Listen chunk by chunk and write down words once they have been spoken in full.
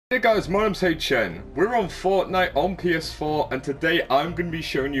Hey guys, my name's HN. We're on Fortnite on PS4 and today I'm going to be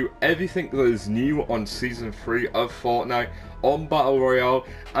showing you everything that is new on Season 3 of Fortnite on Battle Royale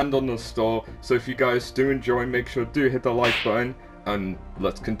and on the store. So if you guys do enjoy, make sure to hit the like button and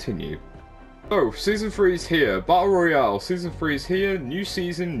let's continue. So, Season 3 is here. Battle Royale. Season 3 is here. New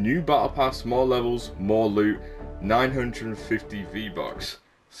season, new battle pass, more levels, more loot, 950 V-Bucks.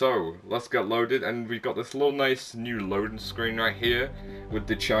 So, let's get loaded, and we've got this little nice new loading screen right here with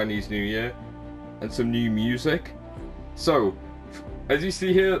the Chinese New Year and some new music. So, as you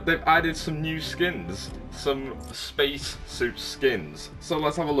see here, they've added some new skins, some space suit skins. So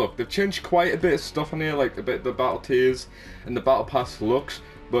let's have a look. They've changed quite a bit of stuff on here, like a bit of the battle tiers and the battle pass looks,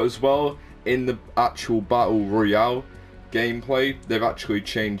 but as well in the actual Battle Royale gameplay, they've actually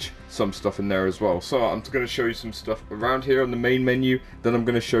changed some stuff in there as well. So I'm going to show you some stuff around here on the main menu, then I'm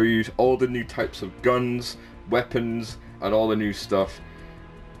going to show you all the new types of guns, weapons, and all the new stuff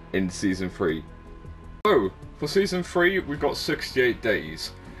in Season 3. So, for Season 3, we've got 68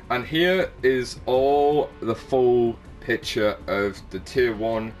 days, and here is all the full picture of the Tier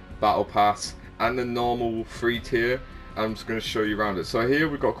 1 Battle Pass and the normal free tier. I'm just going to show you around it. So here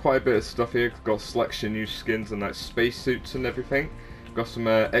we've got quite a bit of stuff here. We've got a selection of new skins and like spacesuits and everything. We've got some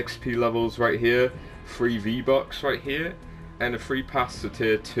XP levels right here, free V-Bucks right here, and a free pass to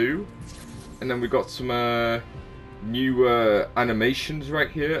tier 2. And then we've got some new animations right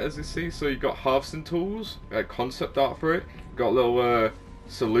here, as you see. So you've got harvesting tools, concept art for it. You've got a little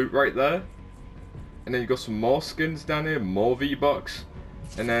salute right there. And then you've got some more skins down here, more V-Bucks.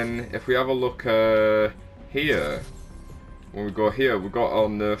 And then if we have a look here, when we go here, we've got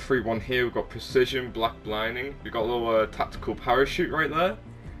on the free one here, we've got precision, black blinding, we've got a little tactical parachute right there,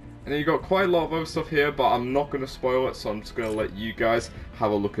 and then you've got quite a lot of other stuff here, but I'm not going to spoil it, so I'm just going to let you guys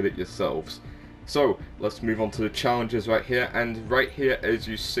have a look at it yourselves. So let's move on to the challenges right here, and right here, as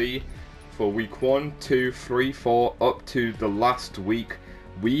you see, for week 1, 2, 3, 4, up to the last week,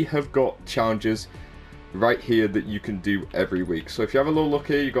 we have got challenges right here that you can do every week. So if you have a little look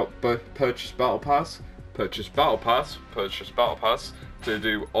here, you've got purchase battle pass, purchase battle pass, purchase battle pass to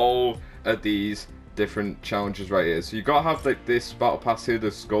do all of these different challenges right here. So you gotta have like this battle pass here,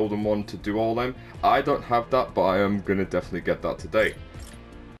 this golden one, to do all them. I don't have that, but I am gonna definitely get that today.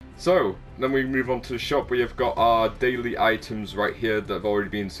 So then we move on to the shop. We have got our daily items right here that have already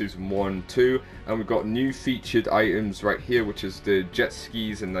been in Season 1 and 2, and we've got new featured items right here, which is the jet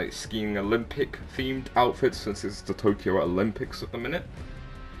skis and like skiing Olympic themed outfits, since it's the Tokyo Olympics at the minute.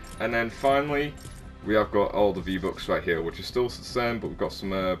 And then finally we have got all the V-Bucks right here, which is still the same, but we've got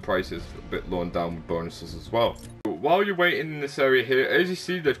some prices a bit lower down with bonuses as well. But while you're waiting in this area here, as you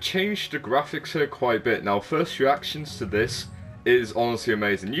see, they've changed the graphics here quite a bit. Now, first reactions to this is honestly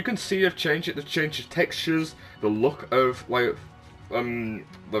amazing. You can see they've changed it. They've changed the textures, the look of like the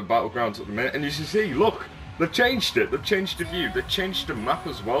battlegrounds at the minute, and you can see, look, they've changed it. They've changed the view. They've changed the map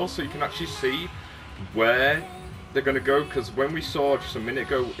as well, so you can actually see where they're going to go, because when we saw just a minute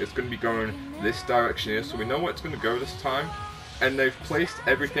ago, it's going to be going this direction here, so we know where it's going to go this time. And they've placed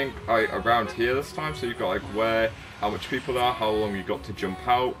everything around here this time, so you've got like where, how much people there are, how long you got to jump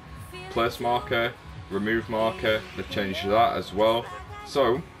out, place marker, remove marker. They've changed that as well.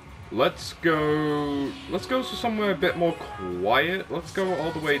 So let's go to somewhere a bit more quiet. Let's go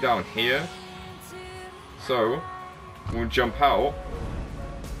all the way down here. So we'll jump out.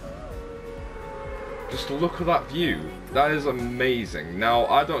 Just look at that view. That is amazing. Now,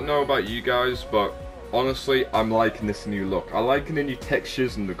 I don't know about you guys, but honestly, I'm liking this new look. I like the new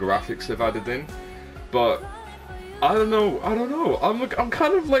textures and the graphics they've added in. But I don't know. I'm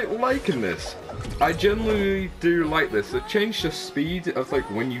kind of like liking this. I genuinely do like this. They've changed the speed of like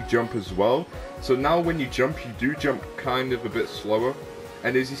when you jump as well. So now when you jump, you do jump kind of a bit slower.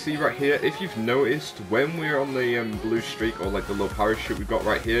 And as you see right here, if you've noticed, when we're on the blue streak, or like the little parachute we've got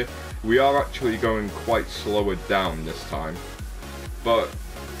right here, we are actually going quite slower down this time. But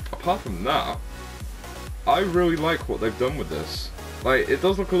apart from that, I really like what they've done with this. Like, it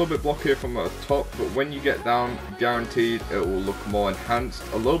does look a little bit blockier from the top, but when you get down, guaranteed it will look more enhanced,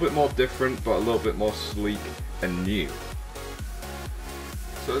 a little bit more different, but a little bit more sleek and new.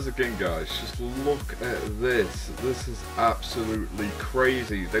 So as again guys, just look at this. This is absolutely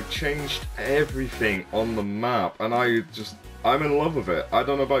crazy. They've changed everything on the map, and I'm in love with it. I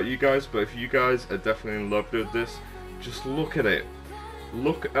don't know about you guys, but if you guys are definitely in love with this, just look at it.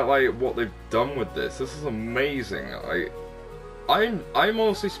 Look at like what they've done with this. This is amazing. I'm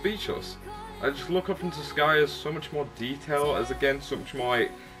honestly speechless. I just look up into the sky, there's so much more detail, as again so much more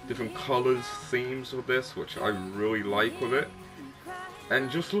like different colours, themes with this, which I really like with it. And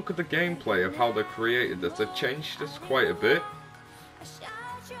just look at the gameplay of how they created this. They've changed this quite a bit.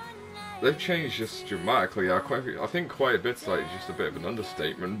 they've changed just dramatically. I think quite a bit's like just a bit of an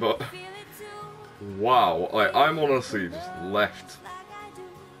understatement, but wow, like I'm honestly just left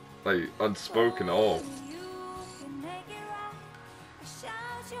like unspoken at all.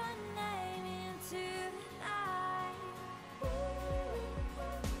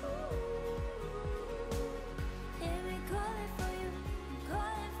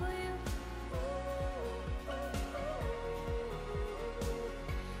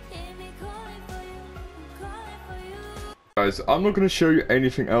 Guys, I'm not going to show you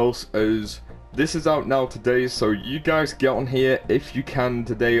anything else as this is out now today, so you guys get on here if you can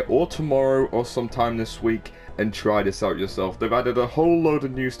today or tomorrow or sometime this week and try this out yourself. They've added a whole load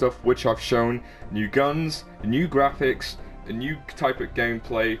of new stuff which I've shown, new guns, new graphics, a new type of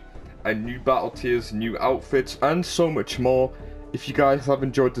gameplay, and new battle tiers, new outfits, and so much more. If you guys have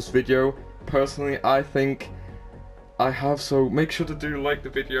enjoyed this video, personally I think I have, so make sure to like the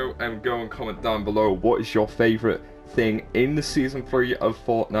video and go and comment down below what is your favourite thing in the season 3 of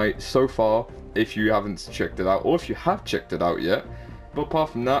Fortnite so far, if you haven't checked it out, or if you have checked it out yet. But apart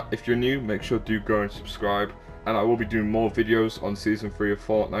from that, if you're new, make sure to go and subscribe, and I will be doing more videos on season 3 of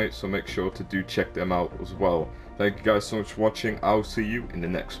Fortnite, so make sure to check them out as well. Thank you guys so much for watching. I'll see you in the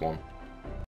next one.